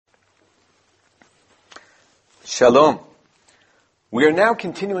Shalom. We are now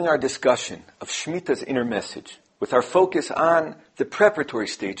continuing our discussion of Shemitah's inner message, with our focus on the preparatory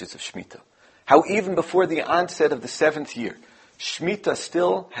stages of Shemitah. How even before the onset of the 7th year, Shemitah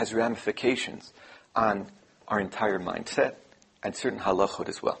still has ramifications on our entire mindset and certain halachot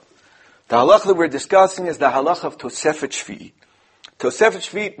as well. The halacha that we're discussing is the halacha of Tosefet Shvi'it. Tosefet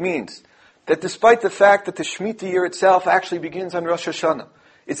Shvi'it means that despite the fact that the Shemitah year itself actually begins on Rosh Hashanah,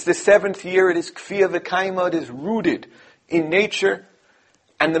 it's the 7th year, it is Kfiyah V'Kaima, it is rooted in nature.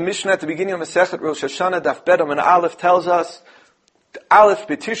 And the Mishnah at the beginning of Masechet Rosh Hashanah, Daf Bet Amud Aleph, tells us, Aleph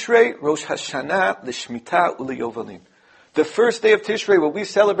B'Tishrei, Rosh Hashanah, L'Shmitah U'Liyovalim. The first day of Tishrei, what we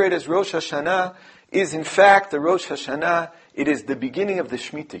celebrate as Rosh Hashanah, is in fact the Rosh Hashanah, it is the beginning of the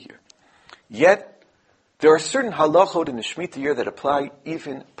Shemitah year. Yet, there are certain halachot in the Shemitah year that apply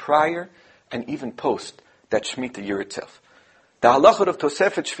even prior and even post that Shemitah year itself. The halachot of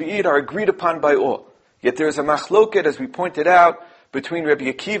Tosefet Shvi'it are agreed upon by all. Yet there is a machloket, as we pointed out, between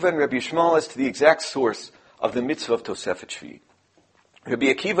Rabbi Akiva and Rabbi Yishmael as to the exact source of the mitzvah of Tosefet Shvi'it. Rabbi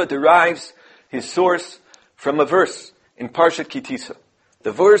Akiva derives his source from a verse in Parshat Kitisa.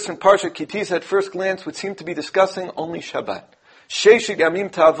 The verse in Parshat Kitisa at first glance would seem to be discussing only Shabbat. Sheshit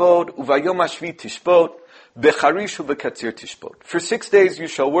yamim ta'avod uvayom hashvi tishbot becharish uvekatzir tishbot. For 6 days you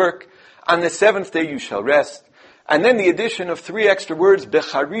shall work, on the 7th day you shall rest. And then the addition of 3 extra words,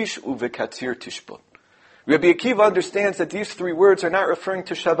 becharish uvekatzir tishbot. Rabbi Akiva understands that these 3 words are not referring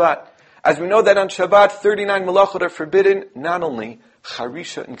to Shabbat. As we know that on Shabbat, 39 malachot are forbidden, not only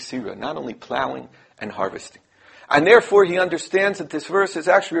charisha and ksira, not only plowing and harvesting. And therefore he understands that this verse is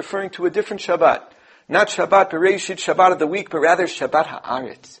actually referring to a different Shabbat. Not Shabbat Bereshit, Shabbat of the week, but rather Shabbat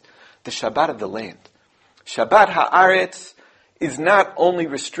Ha'aretz, the Shabbat of the land. Shabbat Ha'aretz is not only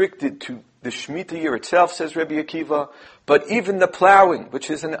restricted to the Shemitah year itself, says Rabbi Akiva, but even the plowing,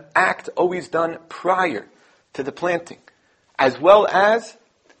 which is an act always done prior to the planting, as well as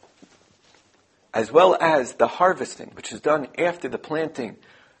the harvesting, which is done after the planting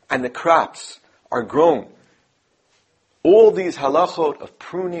and the crops are grown. All these halachot of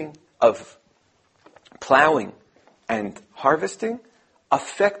pruning, of plowing and harvesting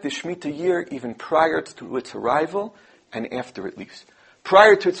affect the Shemitah year even prior to its arrival and after it leaves.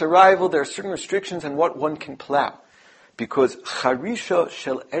 Prior to its arrival, there are certain restrictions on what one can plow, because charisha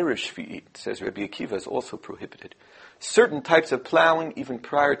shel eresh shvi'it, says Rabbi Akiva, is also prohibited. Certain types of plowing, even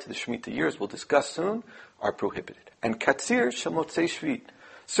prior to the Shemitah years, we'll discuss soon, are prohibited. And katzir shel motzei shvi'it,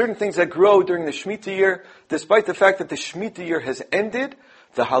 certain things that grow during the Shemitah year, despite the fact that the Shemitah year has ended,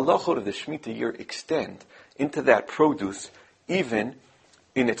 the halachot of the Shemitah year extend into that produce, even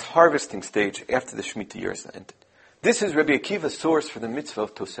in its harvesting stage after the Shemitah year has ended. This is Rabbi Akiva's source for the mitzvah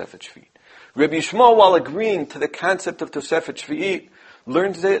of Tosefet Shvi'it. Rabbi Yishmael, while agreeing to the concept of Tosefet Shvi'it,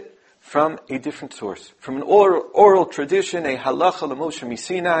 learns it from a different source, from an oral tradition, a halacha l'Moshe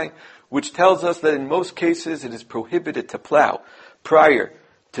Misinai, which tells us that in most cases it is prohibited to plow prior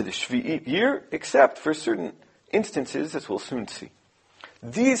to the Shvi'it year, except for certain instances, as we'll soon see.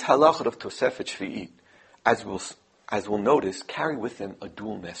 These halachot of Tosefet Shvi'it, as we'll notice, carry with them a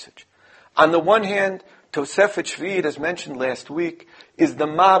dual message. On the one hand, Tosefet Shvi'it, as mentioned last week, is the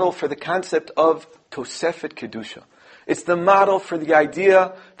model for the concept of Tosefet Kedusha. It's the model for the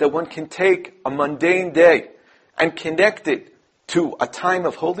idea that one can take a mundane day and connect it to a time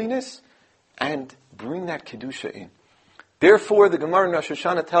of holiness and bring that Kedusha in. Therefore, the Gemara in Rosh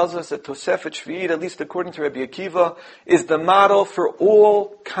Hashanah tells us that Tosefet Shvi'it, at least according to Rabbi Akiva, is the model for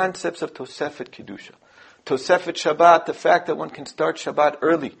all concepts of Tosefet Kedusha. Tosefet Shabbat, the fact that one can start Shabbat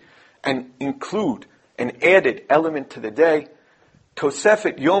early and include an added element to the day.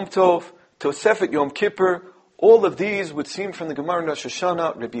 Tosefet Yom Tov, Tosefet Yom Kippur, all of these would seem from the Gemara in Rosh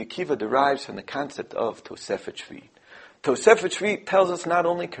Hashanah, Rabbi Akiva derives from the concept of Tosefet Shvi'it. Tosefet Shvi'it tells us not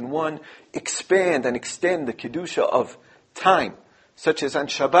only can one expand and extend the Kedusha of time, such as on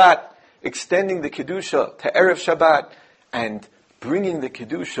Shabbat, extending the Kedusha to Erev Shabbat, and bringing the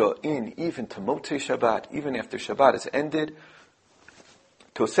Kedusha in even to Motzei Shabbat, even after Shabbat is ended.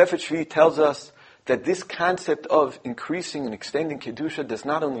 Tosefet Shvi'it tells us that this concept of increasing and extending Kedusha does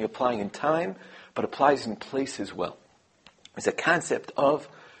not only apply in time, but applies in place as well. It's a concept of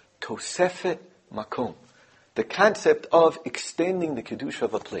Tosefet Makom, the concept of extending the Kedusha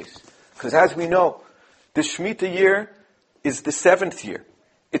of a place. Because as we know, the Shemitah year is the 7th year.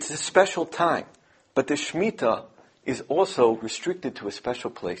 It's a special time, but the Shemitah is also restricted to a special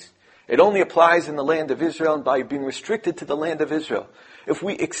place. It only applies in the land of Israel, and by being restricted to the land of Israel, if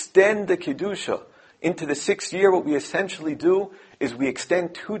we extend the Kedusha into the 6th year, what we essentially do is we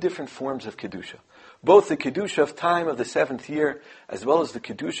extend 2 different forms of Kedusha. both the Kedusha of time of the 7th year, as well as the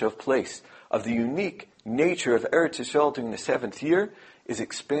Kedusha of place, of the unique nature of Eretz Yisrael during the 7th year, is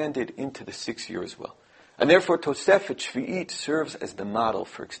expanded into the 6th year as well. And therefore, Tosefet Shvi'it serves as the model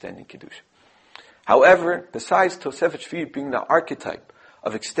for extending Kedusha. However, besides Tosefet Shvi'it being the archetype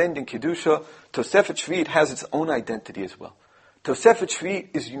of extending Kedusha, Tosefet Shvi'it has its own identity as well. Tosefet Shvi'it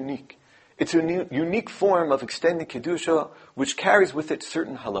is unique. It's a unique form of extending Kedusha which carries with it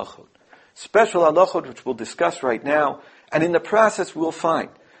certain halachot. Special halachot which we'll discuss right now, and in the process we'll find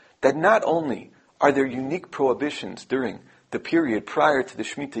that not only are there unique prohibitions during the period prior to the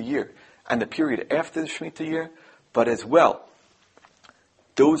Shemitah year and the period after the Shemitah year, but as well,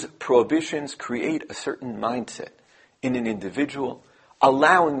 those prohibitions create a certain mindset in an individual,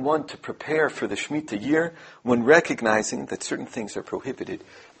 allowing one to prepare for the Shemitah year when recognizing that certain things are prohibited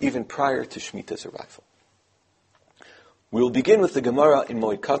even prior to Shemitah's arrival. We will begin with the Gemara in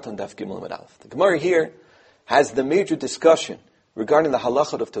Moed Katan Daf Gimel Amud Aleph. The Gemara here has the major discussion regarding the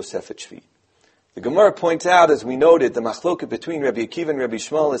halachot of Tosefet Shvi'it. The Gemara points out, as we noted, the machloket between Rabbi Akiva and Rabbi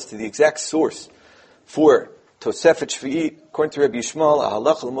Yishmael as to the exact source for Tosefet Shvi'it. According to Rabbi Yishmael, a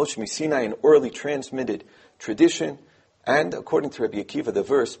halacha l'Moshe Misinai, an orally transmitted tradition, and according to Rabbi Akiva, the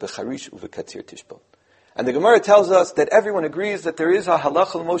verse, Becharish uvekatzir tishbon. And the Gemara tells us that everyone agrees that there is a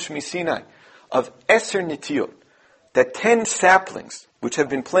halacha l'Moshe Misinai of Eser Nitiyot, that 10 saplings, which have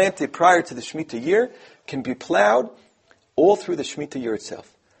been planted prior to the Shemitah year, can be plowed all through the Shemitah year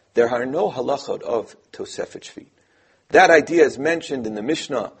itself. There are no halachot of Tosefet Shvi'it. That idea is mentioned in the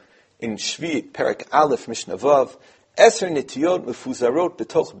Mishnah, in Shvi'it, Perek Aleph, Mishnah Vav, Eser Nitiyot mefuzarot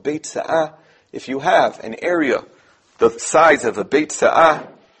betoch Beit Sa'ah. If you have an area the size of a Beit Sa'ah,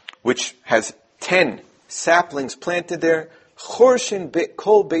 which has 10 saplings planted there, Chorshin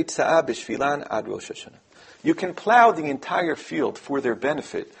kol Beit Sa'ah b'shvilan ad Rosh Hashanah. You can plow the entire field for their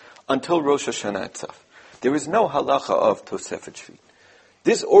benefit until Rosh Hashanah itself. There is no halacha of Tosefet Shvi'it.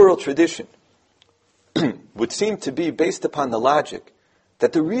 This oral tradition would seem to be based upon the logic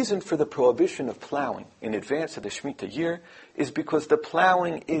that the reason for the prohibition of plowing in advance of the Shemitah year is because the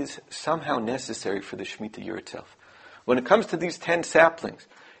plowing is somehow necessary for the Shemitah year itself. When it comes to these 10 saplings,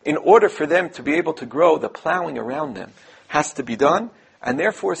 in order for them to be able to grow, the plowing around them has to be done, and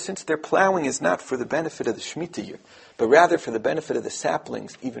therefore, since their plowing is not for the benefit of the Shemitah year, but rather for the benefit of the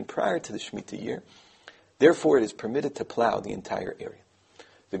saplings even prior to the Shemitah year, therefore it is permitted to plow the entire area.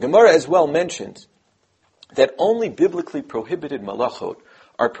 The Gemara as well mentions that only biblically prohibited malachot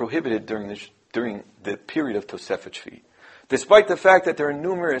are prohibited during the period of Tosefet Shvi'it. Despite the fact that there are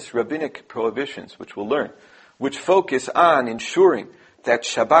numerous rabbinic prohibitions, which we'll learn, which focus on ensuring that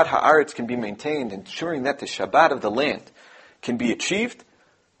Shabbat Haaretz can be maintained, ensuring that the Shabbat of the land can be achieved,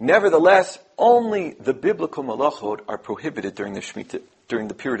 nevertheless, only the biblical malachot are prohibited during the Shemitah, during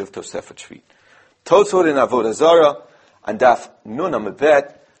the period of Tosefet Shvi'it. Tosfot in Avodah Zarah, and Daf Nun Amud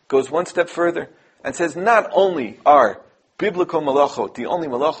Bet, goes one step further and says not only are biblical malachot the only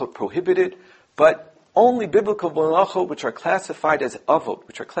malachot prohibited, but only biblical malachot which are classified as avot,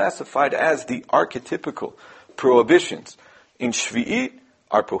 which are classified as the archetypical prohibitions in Shvi'it,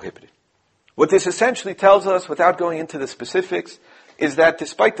 are prohibited. What this essentially tells us, without going into the specifics, is that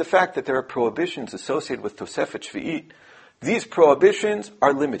despite the fact that there are prohibitions associated with Tosefet Shvi'it, these prohibitions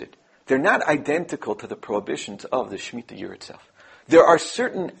are limited. They're not identical to the prohibitions of the Shemitah year itself. There are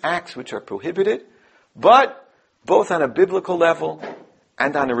certain acts which are prohibited, but both on a biblical level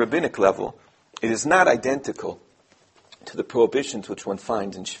and on a rabbinic level, it is not identical to the prohibitions which one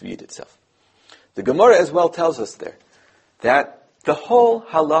finds in Shvi'it itself. The Gemara as well tells us there that the whole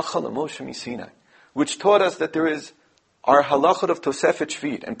halacha l'Moshe Misinai, which taught us that there is our halachot of Tosefet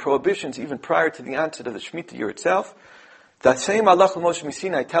Shvi'it and prohibitions even prior to the onset of the Shemitah year itself, that same halacha l'Moshe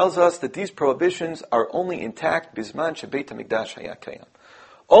Misinai tells us that these prohibitions are only intact bisman shebeit hamikdash haya kayam,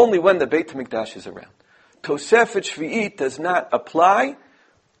 only when the Beit HaMikdash is around. Tosefet Shvi'it does not apply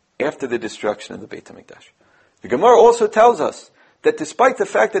after the destruction of the Beit HaMikdash. The Gemara also tells us that despite the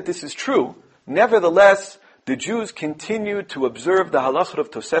fact that this is true, nevertheless, the Jews continued to observe the halachot of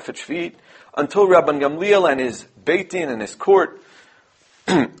Tosefet Shvi'it until Rabban Gamliel and his Beit Din and his court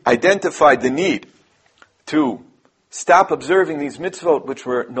identified the need to stop observing these mitzvot which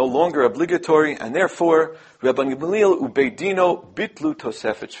were no longer obligatory, and therefore Rabban Gamliel uBeit Dino bitlu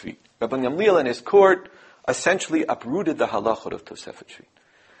Tosefet Shvi'it. Rabban Gamliel and his court essentially uprooted the halachot of Tosefet Shvi'it.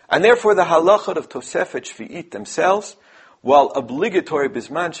 And therefore the halachot of Tosefet Shvi'it themselves, while obligatory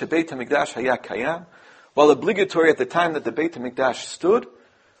bisman shebeit hamikdash haya kayam, while obligatory at the time that the Beit HaMikdash stood,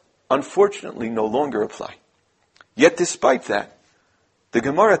 unfortunately no longer apply. Yet despite that, the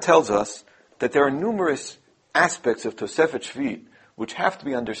Gemara tells us that there are numerous aspects of Tosefet Shvi'it which have to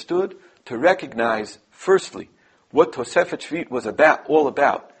be understood to recognize, firstly, what Tosefet Shvi'it was all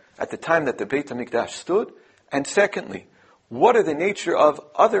about at the time that the Beit HaMikdash stood, and secondly, what are the nature of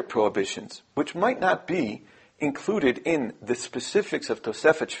other prohibitions, which might not be included in the specifics of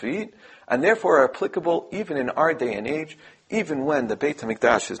Tosefet Shvi'it, and therefore are applicable even in our day and age, even when the Beit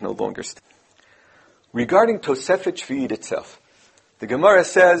HaMikdash is no longer standing. Regarding Tosefet Shvi'it itself, the Gemara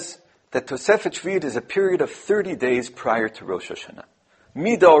says that Tosefet Shvi'it is a period of 30 days prior to Rosh Hashanah.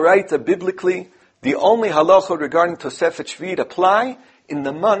 Midoraita, biblically, the only halacha regarding Tosefet Shvi'it apply in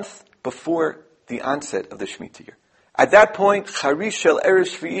the month before the onset of the Shemitah year. At that point, Charish Shel Erev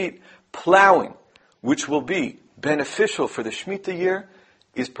Shvi'it, plowing, which will be beneficial for the Shemitah year,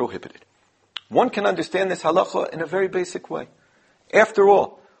 is prohibited. One can understand this halacha in a very basic way. After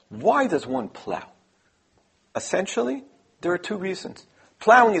all, why does one plow? Essentially, there are two reasons.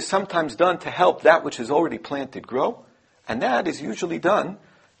 Plowing is sometimes done to help that which is already planted grow, and that is usually done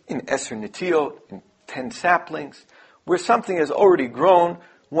in Eser Netiot, in 10 saplings, where something has already grown,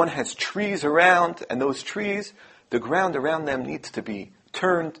 one has trees around, and those trees, the ground around them needs to be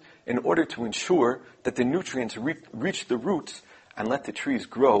turned in order to ensure that the nutrients reach the roots and let the trees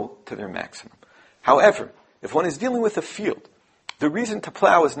grow to their maximum. However, if one is dealing with a field, the reason to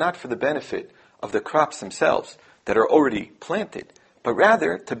plow is not for the benefit of the crops themselves that are already planted, but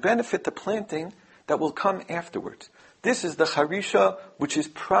rather to benefit the planting that will come afterwards. This is the charisha which is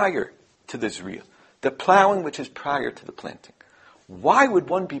prior to the zriya, the plowing which is prior to the planting. Why would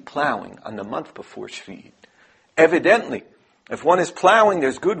one be plowing on the month before Shvi'it? Evidently, if one is plowing,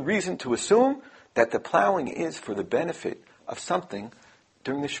 there's good reason to assume that the plowing is for the benefit of something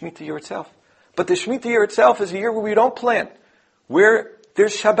during the Shemitah year itself. But the Shemitah year itself is a year where we don't plant, where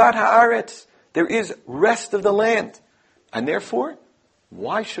there's Shabbat Haaretz, there is rest of the land. And therefore,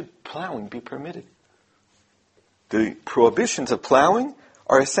 why should plowing be permitted? The prohibitions of plowing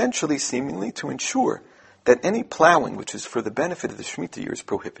are essentially seemingly to ensure that any plowing which is for the benefit of the Shemitah year is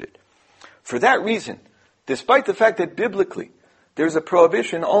prohibited. For that reason, despite the fact that biblically there's a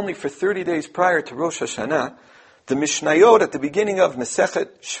prohibition only for 30 days prior to Rosh Hashanah, the Mishnayot at the beginning of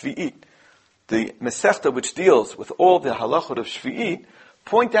Masechet Shvi'it, the Masechta which deals with all the halachot of Shvi'it,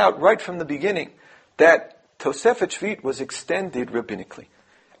 point out right from the beginning that Tosefet Shvi'it was extended rabbinically.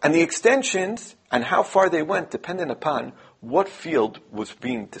 And the extensions and how far they went depended upon what field was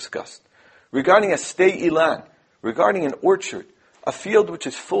being discussed. Regarding a stei ilan, regarding an orchard, a field which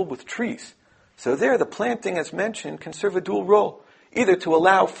is full with trees. So there the planting, as mentioned, can serve a dual role, either to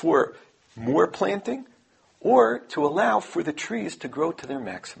allow for more planting or to allow for the trees to grow to their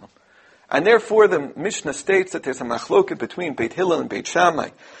maximum. And therefore the Mishnah states that there's a machloket between Beit Hillel and Beit Shammai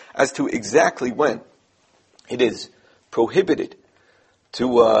as to exactly when it is prohibited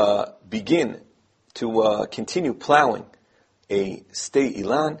to begin to continue plowing a stei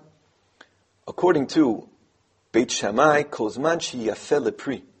ilan. According to Beit Shammai, kol zman sheyafeh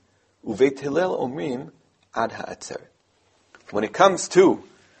lepri, uVeit Hillel omrim ad ha'atzeret. When it comes to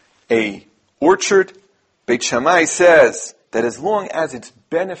a orchard, Beit Shammai says that as long as it's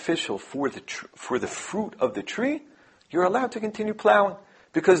beneficial for the fruit of the tree, you're allowed to continue plowing.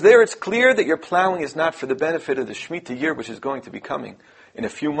 Because there it's clear that your plowing is not for the benefit of the Shemitah year, which is going to be coming in a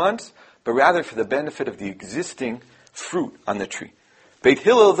few months, but rather for the benefit of the existing fruit on the tree. Beit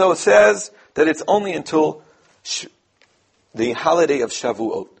Hillel, though, says that it's only until the holiday of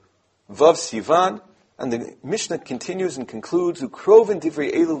Shavuot, Vav Sivan, and the Mishnah continues and concludes, Ukroven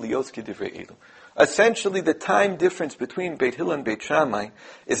divrei elu liyotzki divrei elu. Essentially, the time difference between Beit Hillel and Beit Shammai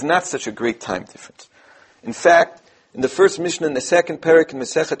is not such a great time difference. In fact, in the first Mishnah and the second parak in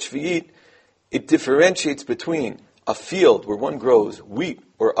Masechet Shvi'it, it differentiates between a field where one grows wheat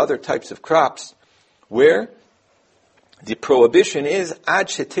or other types of crops, where the prohibition is ad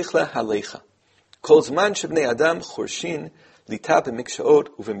shetichla halecha, kol zman shebnei adam chorshin lita b'mikshaot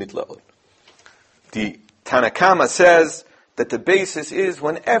u'v'mitlaot. The Tanakama says that the basis is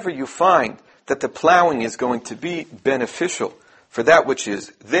whenever you find that the plowing is going to be beneficial for that which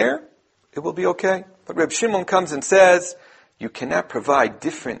is there, it will be okay. But Reb Shimon comes and says, you cannot provide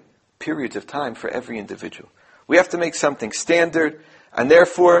different periods of time for every individual. We have to make something standard, and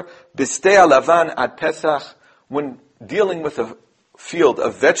therefore, bistei alavan ad Pesach, when dealing with a field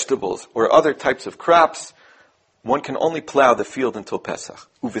of vegetables or other types of crops, one can only plow the field until Pesach.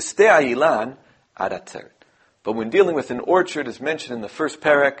 Uvistei ilan ad atzeret. But when dealing with an orchard, as mentioned in the first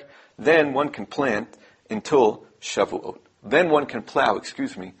parak, then one can plant until Shavuot. Then one can plow,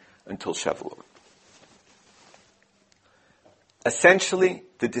 until Shavuot. Essentially,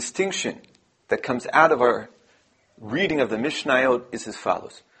 the distinction that comes out of our reading of the Mishnayot is as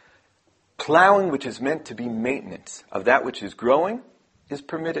follows. Plowing which is meant to be maintenance of that which is growing is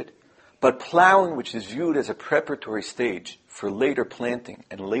permitted. But plowing, which is viewed as a preparatory stage for later planting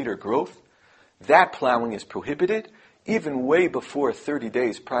and later growth, that plowing is prohibited even way before 30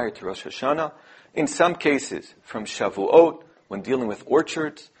 days prior to Rosh Hashanah, in some cases from Shavuot, when dealing with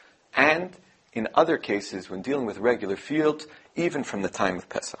orchards, and in other cases when dealing with regular fields, even from the time of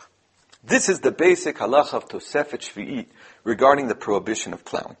Pesach. This is the basic halacha of Tosefet Shvi'it regarding the prohibition of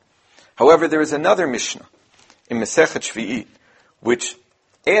plowing. However, there is another Mishnah in Masechet Shvi'it, which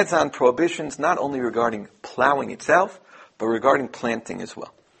adds on prohibitions not only regarding plowing itself, but regarding planting as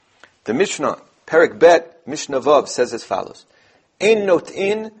well. The Mishnah, Perek Bet, Mishnah Vav, says as follows: Ein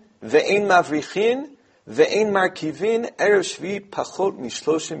not'in ve'ein mavrichin ve'ein markivin erev Shvi'it pachot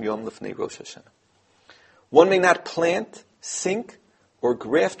mishloshim yom lefnei Rosh Hashanah. One may not plant, sink, or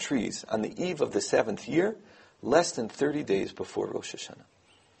graft trees on the eve of the 7th year less than 30 days before Rosh Hashanah.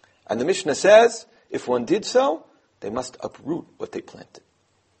 And the Mishnah says, if one did so, they must uproot what they planted.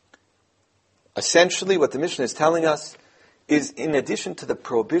 Essentially, what the Mishnah is telling us is, in addition to the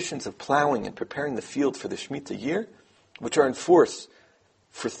prohibitions of plowing and preparing the field for the Shemitah year, which are in force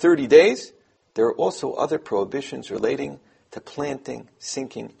for 30 days, there are also other prohibitions relating to planting,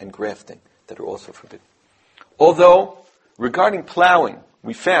 sinking, and grafting that are also forbidden. Although, regarding plowing,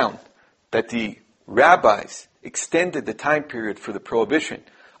 we found that the rabbis extended the time period for the prohibition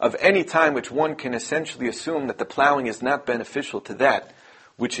of any time which one can essentially assume that the plowing is not beneficial to that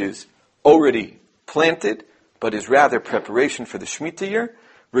which is already planted, but is rather preparation for the Shemitah year.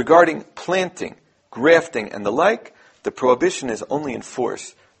 Regarding planting, grafting, and the like, the prohibition is only in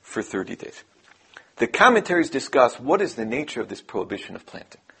force for 30 days. The commentaries discuss what is the nature of this prohibition of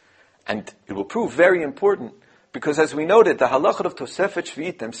planting. And it will prove very important, because as we noted, the halachot of Tosefet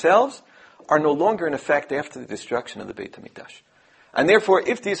Shvi'it themselves are no longer in effect after the destruction of the Beit HaMikdash. And therefore,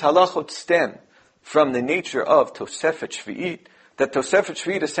 if these halachot stem from the nature of Tosefet Shvi'it, that Tosefet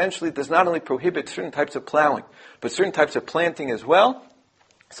Shvi'it essentially does not only prohibit certain types of plowing, but certain types of planting as well,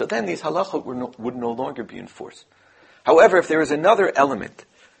 so then these halachot would no longer be enforced. However, if there is another element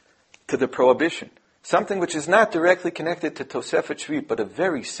to the prohibition, something which is not directly connected to Tosefet Shvi'it, but a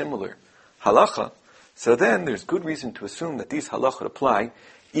very similar halacha, so then there's good reason to assume that these halachot apply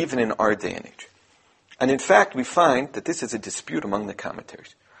even in our day and age. And in fact, we find that this is a dispute among the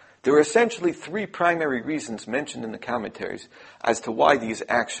commentaries. There are essentially 3 primary reasons mentioned in the commentaries as to why these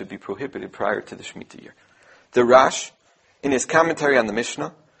acts should be prohibited prior to the Shemitah year. The Rash, in his commentary on the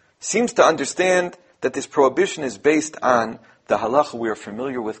Mishnah, seems to understand that this prohibition is based on the halacha we are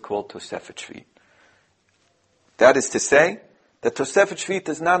familiar with called Tosefet Shvi'it. That is to say, that Tosefet Shvi'it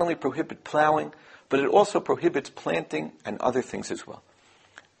does not only prohibit plowing, but it also prohibits planting and other things as well.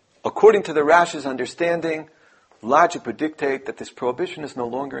 According to the Rash's understanding, logic would dictate that this prohibition is no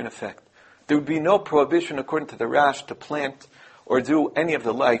longer in effect. There would be no prohibition, according to the Rash, to plant or do any of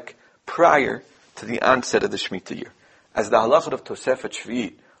the like prior to the onset of the Shemitah year, as the halachot of Tosefet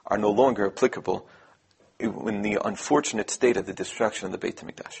Shvi'it are no longer applicable in the unfortunate state of the destruction of the Beit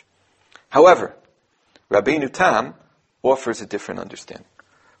HaMikdash. However, Rabbeinu Tam offers a different understanding.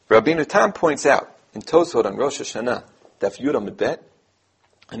 Rabbeinu Tam points out in Tosfot on Rosh Hashanah, Daf Yud Amud Bet,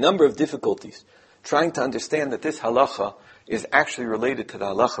 a number of difficulties trying to understand that this halacha is actually related to the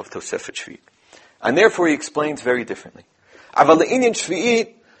halacha of Tosefet Shvi'it. And therefore he explains very differently. Aval le'inyan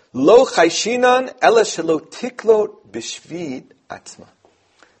Shvi'it lo chayshinan ela shelo tiklot b'Shvi'it atzma.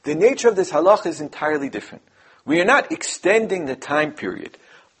 The nature of this halacha is entirely different. We are not extending the time period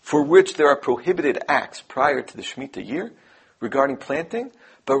for which there are prohibited acts prior to the Shemitah year regarding planting,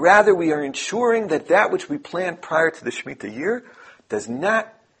 but rather we are ensuring that that which we plant prior to the Shemitah year does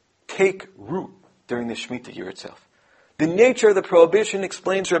not take root during the Shemitah year itself. The nature of the prohibition,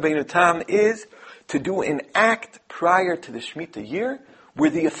 explains Rabbeinu Tam, is to do an act prior to the Shemitah year where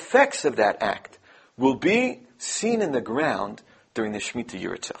the effects of that act will be seen in the ground during the Shemitah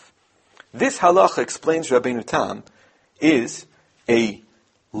year itself. This halacha, explains Rabbeinu Tam, is a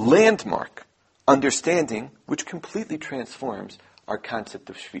landmark understanding which completely transforms our concept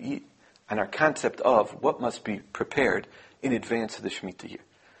of Shvi'it and our concept of what must be prepared in advance of the Shemitah year.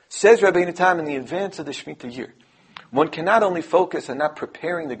 Says Rabbeinu Tam, in the advance of the Shemitah year, one cannot only focus on not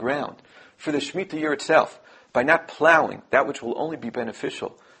preparing the ground for the Shemitah year itself by not plowing that which will only be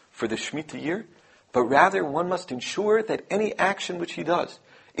beneficial for the Shemitah year, but rather one must ensure that any action which he does,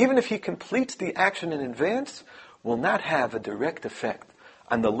 even if he completes the action in advance, will not have a direct effect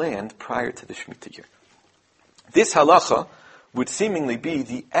on the land prior to the Shemitah year. This halacha would seemingly be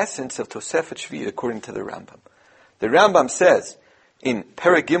the essence of Tosefet Shvi'it according to the Rambam. The Rambam says in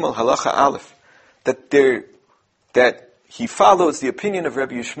Perek Gimel Halacha Aleph that he follows the opinion of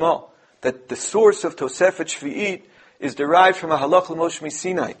Rabbi Yishmael that the source of Tosefet Shvi'it is derived from a halacha l'Moshe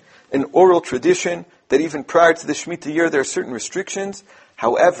Sinai, an oral tradition that even prior to the Shemitah year there are certain restrictions.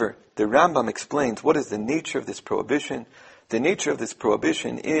 However, the Rambam explains what is the nature of this prohibition. The nature of this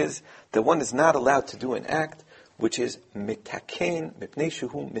prohibition is that one is not allowed to do an act which is mitaken mipnei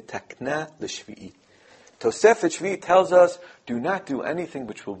shehu mitakna l'shvi'it. Tosefet Shvi'it tells us, do not do anything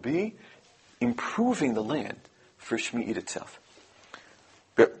which will be improving the land for Shmi'it itself.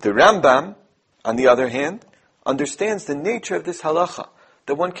 But the Rambam, on the other hand, understands the nature of this halacha,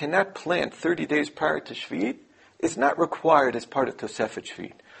 that one cannot plant 30 days prior to Shvi'it, is not required as part of Tosefet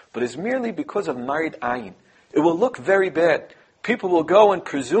Shvi'it, but is merely because of Marid Ayin. It will look very bad. People will go and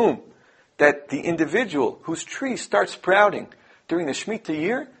presume that the individual whose tree starts sprouting during the Shemitah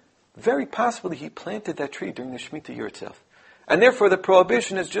year, very possibly he planted that tree during the Shemitah year itself. And therefore the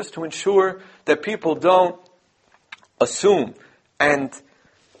prohibition is just to ensure that people don't assume and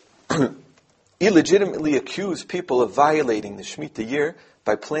illegitimately accuse people of violating the Shemitah year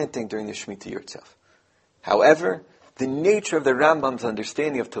by planting during the Shemitah year itself. However, the nature of the Rambam's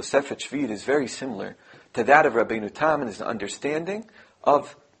understanding of Tosefet Shvi'it is very similar to that of Rabbeinu Tam and his understanding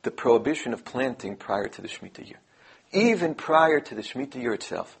of the prohibition of planting prior to the Shemitah year. Even prior to the Shemitah year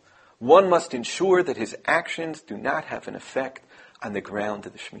itself, one must ensure that his actions do not have an effect on the ground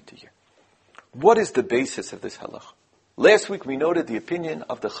of the Shemitah year. What is the basis of this halacha? Last week we noted the opinion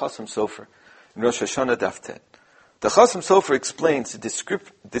of the Chasam Sofer in Rosh Hashanah Daf Tet. The Chasam Sofer explains the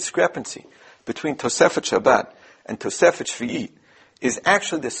discrepancy between Tosefet Shabbat and Tosefet Shvi'it is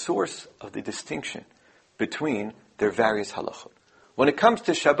actually the source of the distinction between their various halachot. When it comes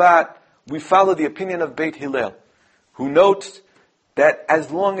to Shabbat, we follow the opinion of Beit Hillel, who notes that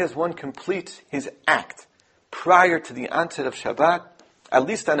as long as one completes his act prior to the onset of Shabbat, at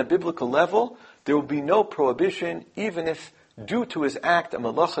least on a biblical level, there will be no prohibition, even if due to his act a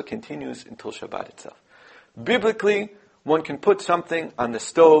malacha continues until Shabbat itself. Biblically, one can put something on the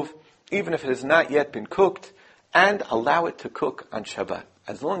stove, even if it has not yet been cooked, and allow it to cook on Shabbat,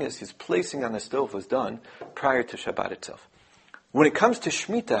 as long as his placing on the stove was done prior to Shabbat itself. When it comes to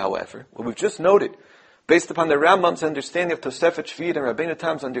Shemitah, however, what we've just noted, based upon the Rambam's understanding of Tosefet Shvi'it and Rabbeinu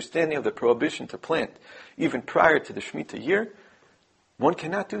Tam's understanding of the prohibition to plant, even prior to the Shemitah year, one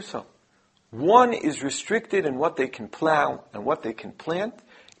cannot do so. One is restricted in what they can plow and what they can plant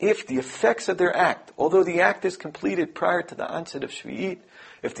if the effects of their act, although the act is completed prior to the onset of Shvi'it,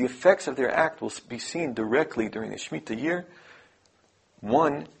 if the effects of their act will be seen directly during the Shemitah year,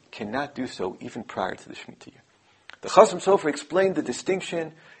 one cannot do so even prior to the Shemitah year. The Chasam Sofer explained the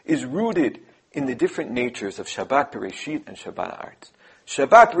distinction is rooted in the different natures of Shabbat Bereshit and Shabbat Haaretz.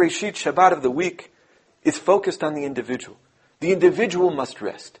 Shabbat Bereshit, Shabbat of the week, is focused on the individual. The individual must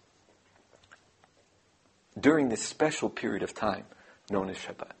rest during this special period of time known as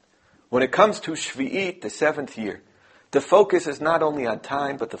Shabbat. When it comes to Shvi'it, the 7th year, the focus is not only on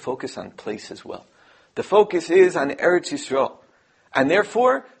time, but the focus on place as well. The focus is on Eretz Yisrael. And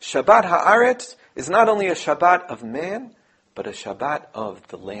therefore, Shabbat Haaretz is not only a Shabbat of man, but a Shabbat of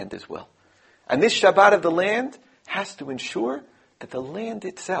the land as well. And this Shabbat of the land has to ensure that the land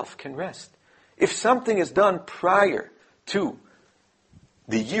itself can rest. If something is done prior to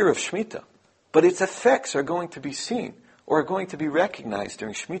the year of Shemitah, but its effects are going to be seen or are going to be recognized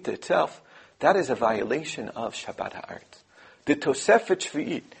during Shemitah itself, that is a violation of Shabbat Haaretz. The Tosefet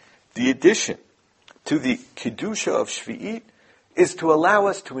Shvi'it, the addition to the Kedusha of Shvi'it, is to allow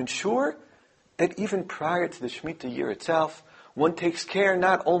us to ensure that even prior to the Shemitah year itself, one takes care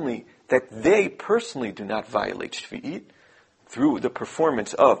not only that they personally do not violate Shvi'it through the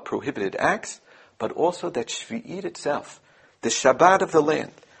performance of prohibited acts, but also that Shvi'it itself, the Shabbat of the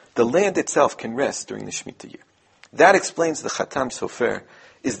land itself can rest during the Shemitah year. That explains the Chatam Sofer,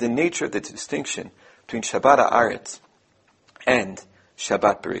 is the nature of the distinction between Shabbat Haaretz and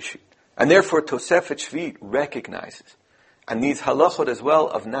Shabbat Bereshit. And therefore Tosefet Shvi'it recognizes, and these halachot as well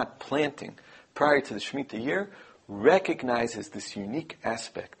of not planting prior to the Shemitah year, recognizes this unique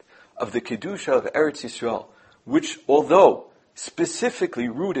aspect of the Kedusha of Eretz Yisrael, which although specifically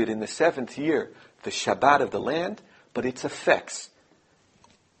rooted in the 7th year, the Shabbat of the land, but its effects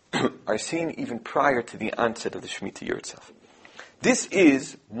are seen even prior to the onset of the Shemitah year itself. This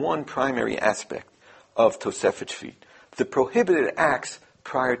is one primary aspect of Tosefet Shvi'it, the prohibited acts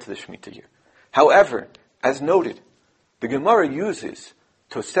prior to the Shemitah year. However, as noted, the Gemara uses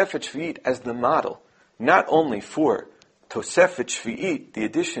Tosefet Shvi'it as the model, not only for Tosefet Shvi'it, the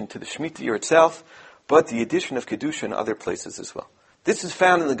addition to the Shemitah year itself, but the addition of Kedusha in other places as well. This is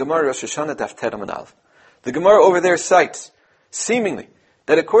found in the Gemara Rosh Hashanah Daf Tet Amud Aleph. The Gemara over there cites, seemingly,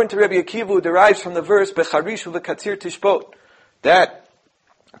 that according to Rabbi Akiva, who derives from the verse, Becharishu v'katzir tishpot, that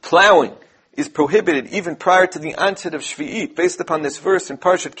plowing is prohibited even prior to the onset of Shvi'it, based upon this verse in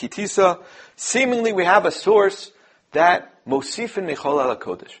Parshat Kitisa, seemingly we have a source that Mosifin Mechol Al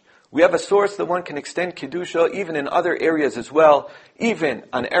HaKodesh. We have a source that one can extend Kedusha even in other areas as well, even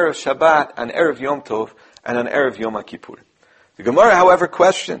on Erev Shabbat, on Erev Yom Tov, and on Erev Yom HaKippur. The Gemara, however,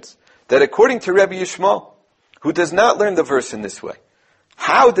 questions that according to Rabbi Yishmael, who does not learn the verse in this way,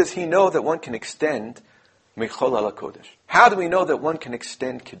 how does he know that one can extend Mechol Al HaKodesh? How do we know that one can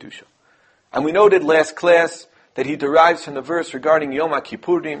extend Kedusha? And we noted last class that he derives from the verse regarding Yom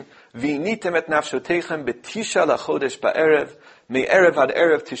HaKippurim, V'initem et nafshotechem betisha lachodesh ba'erev, me'erev ad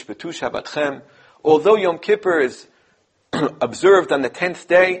erev tishbetu shabbatchem. Although Yom Kippur is observed on the 10th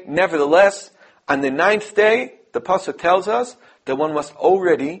day, nevertheless, on the 9th day, the Pasuk tells us that one must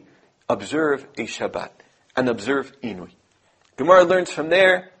already observe a Shabbat and observe Inui. Gemara learns from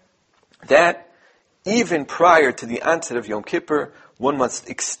there that even prior to the onset of Yom Kippur, one must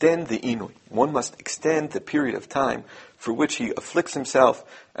extend the Inui. One must extend the period of time for which he afflicts himself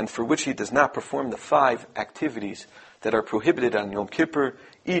and for which he does not perform the 5 activities that are prohibited on Yom Kippur,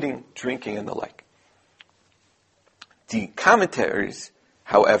 eating, drinking, and the like. The commentaries,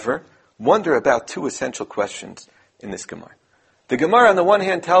 however, wonder about 2 essential questions in this Gemara. The Gemara, on the one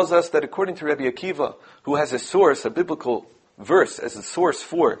hand, tells us that according to Rabbi Akiva, who has a source, a biblical verse, as a source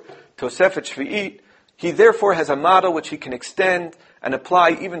for Tosefet Shvi'it, he therefore has a model which he can extend and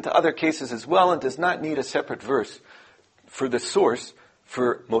apply even to other cases as well, and does not need a separate verse for the source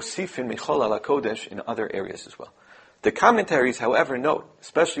for Mosifin Mechol Al HaKodesh in other areas as well. The commentaries, however, note,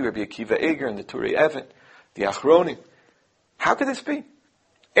 especially Rabbi Akiva Eger and the Turei Even, the Achronim, how could this be?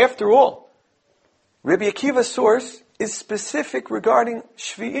 After all, Rabbi Akiva's source is specific regarding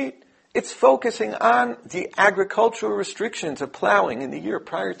Shvi'it. It's focusing on the agricultural restrictions of plowing in the year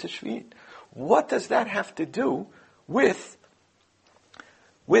prior to Shvi'it. What does that have to do with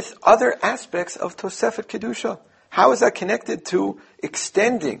other aspects of Tosefet Kedusha? How is that connected to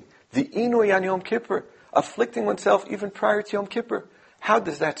extending the Inui on Yom Kippur, afflicting oneself even prior to Yom Kippur? How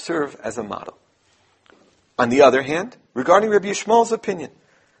does that serve as a model? On the other hand, regarding Rabbi Yishmael's opinion,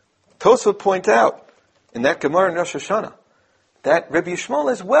 Tosfot point out in that Gemara in Rosh Hashanah that Rabbi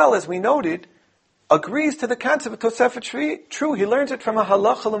Yishmael, as well as we noted, agrees to the concept of Tosefet Shvi'it. True, he learns it from a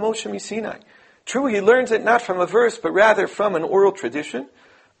halacha l'Moshe Misinai. True, he learns it not from a verse, but rather from an oral tradition.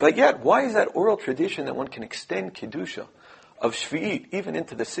 But yet, why is that oral tradition that one can extend Kedusha of Shvi'it even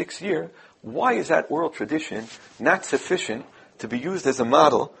into the 6th year, why is that oral tradition not sufficient to be used as a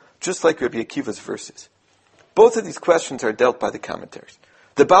model, just like Rabbi Akiva's verses? Both of these questions are dealt by the commentaries.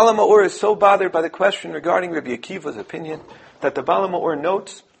 The Baal HaMaor is so bothered by the question regarding Rabbi Akiva's opinion that the Baal HaMaor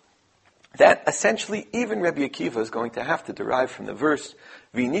notes that essentially even Rabbi Akiva is going to have to derive from the verse,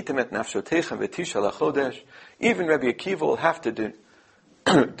 V'initem et nafshotechem betisha lachodesh. Even Rabbi Akiva will have to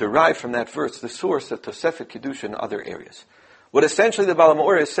derive from that verse the source of Tosefet Kedusha in other areas. What essentially the Baal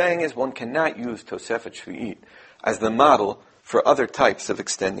HaMaor is saying is one cannot use Tosefet Shvi'it as the model for other types of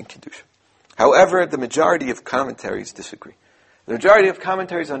extending Kedusha. However, the majority of commentaries disagree. The majority of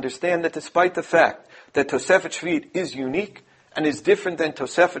commentaries understand that despite the fact that Tosefet Shvi'it is unique and is different than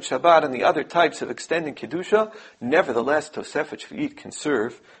Tosefet Shabbat and the other types of extending Kedusha, nevertheless, Tosefet Shvi'it can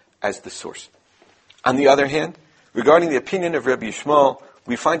serve as the source. On the other hand, regarding the opinion of Rabbi Yishmael,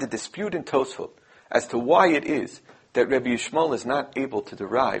 we find a dispute in Tosfot as to why it is that Rabbi Yishmael is not able to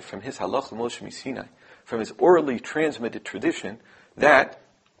derive from his halacha Moshe Misinai, from his orally transmitted tradition, that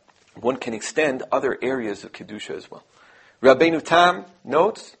one can extend other areas of Kedusha as well. Rabbeinu Tam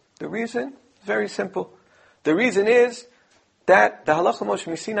notes the reason is very simple. The reason is that the halacha Moshe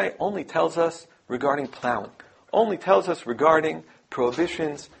Misinai only tells us regarding plowing, only tells us regarding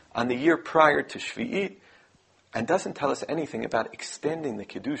prohibitions on the year prior to Shvi'it, and doesn't tell us anything about extending the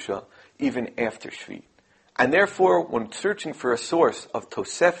Kedusha even after Shvi'it. And therefore, when searching for a source of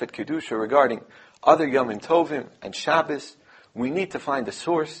Tosefet Kedusha regarding other Yomim Tovim and Shabbos, we need to find a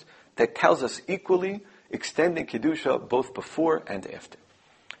source that tells us equally extending Kedusha both before and after.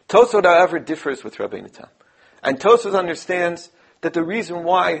 Tosfot, however, differs with Rabbeinu Tam. And Tosfot understands that the reason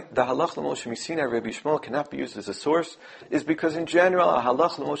why the Halach L'Moshe Misinai Rabbi Yishmael cannot be used as a source is because in general, a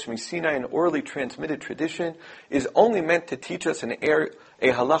Halach L'Moshe Misinai, an orally transmitted tradition, is only meant to teach us a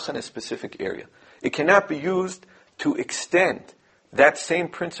halach in a specific area. It cannot be used to extend that same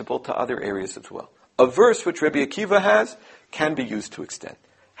principle to other areas as well. A verse which Rabbi Akiva has can be used to extend.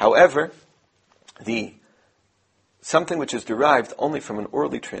 However, something which is derived only from an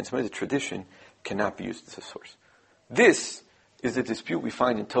orally transmitted tradition cannot be used as a source. This is the dispute we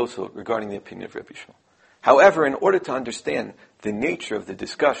find in Tosfot regarding the opinion of Rabbi Yishmael. However, in order to understand the nature of the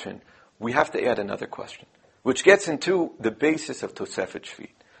discussion, we have to add another question, which gets into the basis of Tosefet Shvi'it.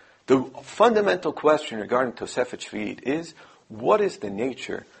 The fundamental question regarding Tosefet Shvi'it is, what is the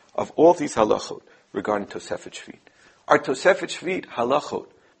nature of all these halachot regarding Tosefet Shvi'it? Are Tosefet Shvi'it halachot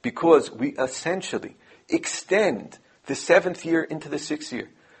because we essentially extend the 7th year into the 6th year?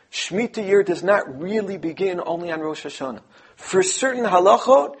 Shemitah year does not really begin only on Rosh Hashanah. For certain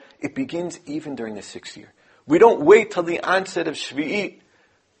halachot, it begins even during the 6th year. We don't wait till the onset of Shvi'it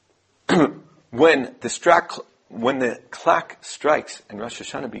when the clock strikes and Rosh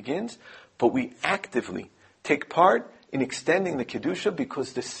Hashanah begins, but we actively take part in extending the Kedusha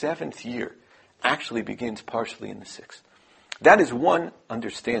because the 7th year actually begins partially in the 6th. That is one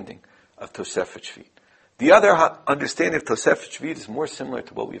understanding of Tosefet Shvi'it. The other understanding of Tosefet Shvi'it is more similar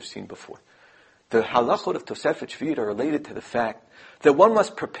to what we have seen before. The halachot of Tosefet Shvi'it are related to the fact that one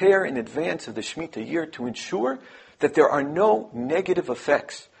must prepare in advance of the Shemitah year to ensure that there are no negative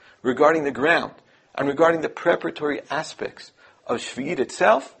effects regarding the ground and regarding the preparatory aspects of Shvi'it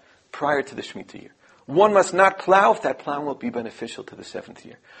itself prior to the Shemitah year. One must not plow if that plowing will be beneficial to the 7th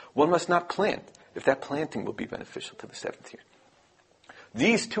year. One must not plant if that planting will be beneficial to the 7th year.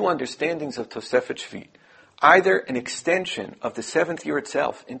 These two understandings of Tosefet Shvi'it, either an extension of the 7th year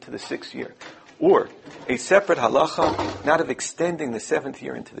itself into the 6th year, or a separate halacha, not of extending the 7th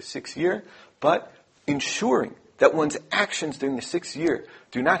year into the 6th year, but ensuring that one's actions during the 6th year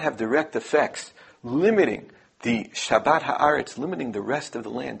do not have direct effects, limiting the Shabbat Haaretz, limiting the rest of the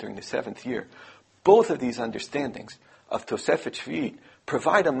land during the 7th year. Both of these understandings of Tosefet Shvi'it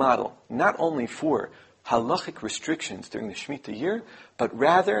provide a model not only for halachic restrictions during the Shemitah year, but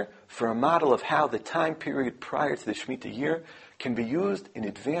rather for a model of how the time period prior to the Shemitah year can be used in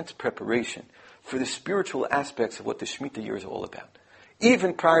advanced preparation for the spiritual aspects of what the Shemitah year is all about.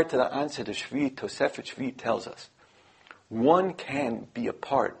 Even prior to the onset of Shvi'it, Tosefet Shvi'it tells us one can be a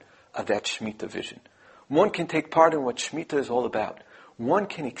part of that Shemitah vision. One can take part in what Shemitah is all about. One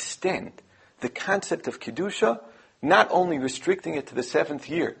can extend the concept of Kedusha, not only restricting it to the 7th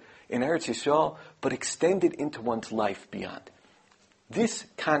year in Eretz Yisrael, but extend it into one's life beyond. This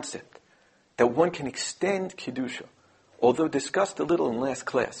concept, that one can extend Kedusha, although discussed a little in last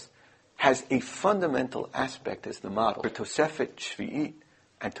class, has a fundamental aspect as the model for Tosefet Shvi'it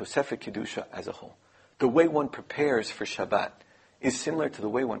and Tosefet Kedusha as a whole. The way one prepares for Shabbat is similar to the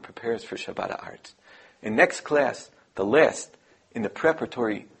way one prepares for Shabbat Haaretz. In next class, the last in the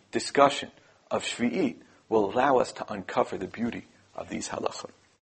preparatory discussion of Shvi'it, will allow us to uncover the beauty of these halachot.